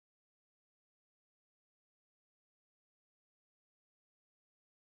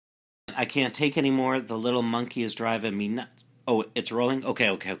I can't take anymore. The little monkey is driving me nuts. Oh, it's rolling?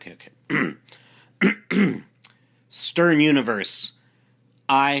 Okay. Stern Universe.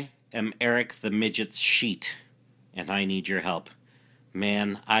 I am Eric the Midget's sheet, and I need your help.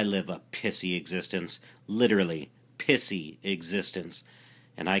 Man, I live a pissy existence. Literally, pissy existence.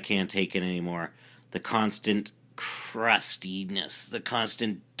 And I can't take it anymore. The constant crustiness, the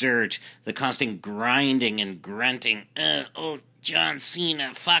constant dirt, the constant grinding and grunting. Oh, John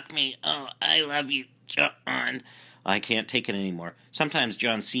Cena, fuck me. Oh, I love you, John. I can't take it anymore. Sometimes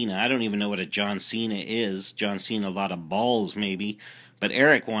John Cena, I don't even know what a John Cena is. John Cena, a lot of balls, maybe. But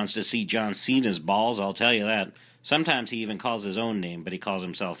Eric wants to see John Cena's balls, I'll tell you that. Sometimes he even calls his own name, but he calls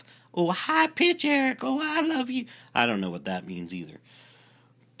himself, oh, high pitch, Eric. Oh, I love you. I don't know what that means either.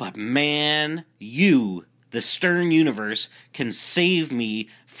 But man, you, the Stern Universe, can save me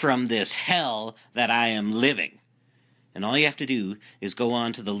from this hell that I am living. And all you have to do is go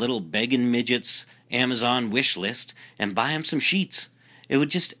on to the little begging midget's Amazon wish list and buy him some sheets. It would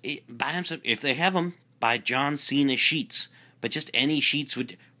just buy him some, if they have them, buy John Cena sheets. But just any sheets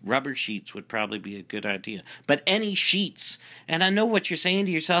rubber sheets would probably be a good idea. But any sheets. And I know what you're saying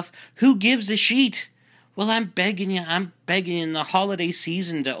to yourself, who gives a sheet? Well, I'm begging you in the holiday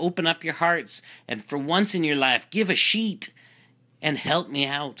season to open up your hearts and for once in your life, give a sheet and help me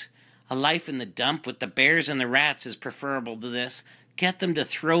out. A life in the dump with the bears and the rats is preferable to this. Get them to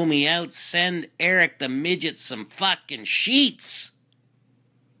throw me out. Send Eric the Midget some fucking sheets.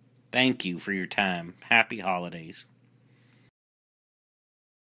 Thank you for your time. Happy holidays.